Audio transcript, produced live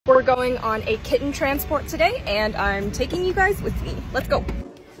We're going on a kitten transport today, and I'm taking you guys with me. Let's go.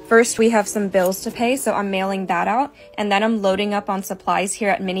 First, we have some bills to pay, so I'm mailing that out, and then I'm loading up on supplies here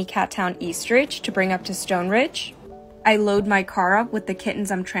at Mini Cat Town Eastridge to bring up to Stone Ridge. I load my car up with the kittens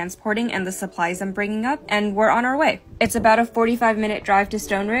I'm transporting and the supplies I'm bringing up, and we're on our way. It's about a 45-minute drive to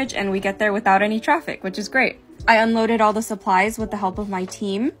Stone Ridge, and we get there without any traffic, which is great. I unloaded all the supplies with the help of my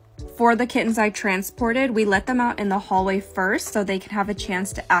team. For the kittens I transported, we let them out in the hallway first so they can have a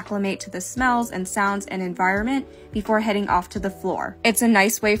chance to acclimate to the smells and sounds and environment before heading off to the floor. It's a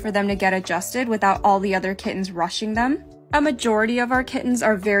nice way for them to get adjusted without all the other kittens rushing them. A majority of our kittens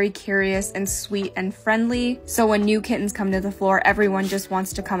are very curious and sweet and friendly, so when new kittens come to the floor, everyone just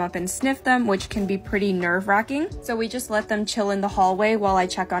wants to come up and sniff them, which can be pretty nerve-wracking. So we just let them chill in the hallway while I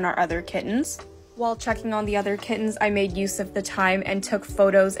check on our other kittens. While checking on the other kittens, I made use of the time and took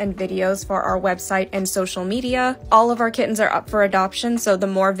photos and videos for our website and social media. All of our kittens are up for adoption, so the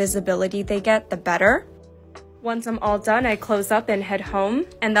more visibility they get, the better. Once I'm all done, I close up and head home,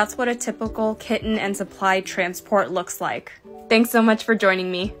 and that's what a typical kitten and supply transport looks like. Thanks so much for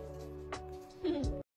joining me.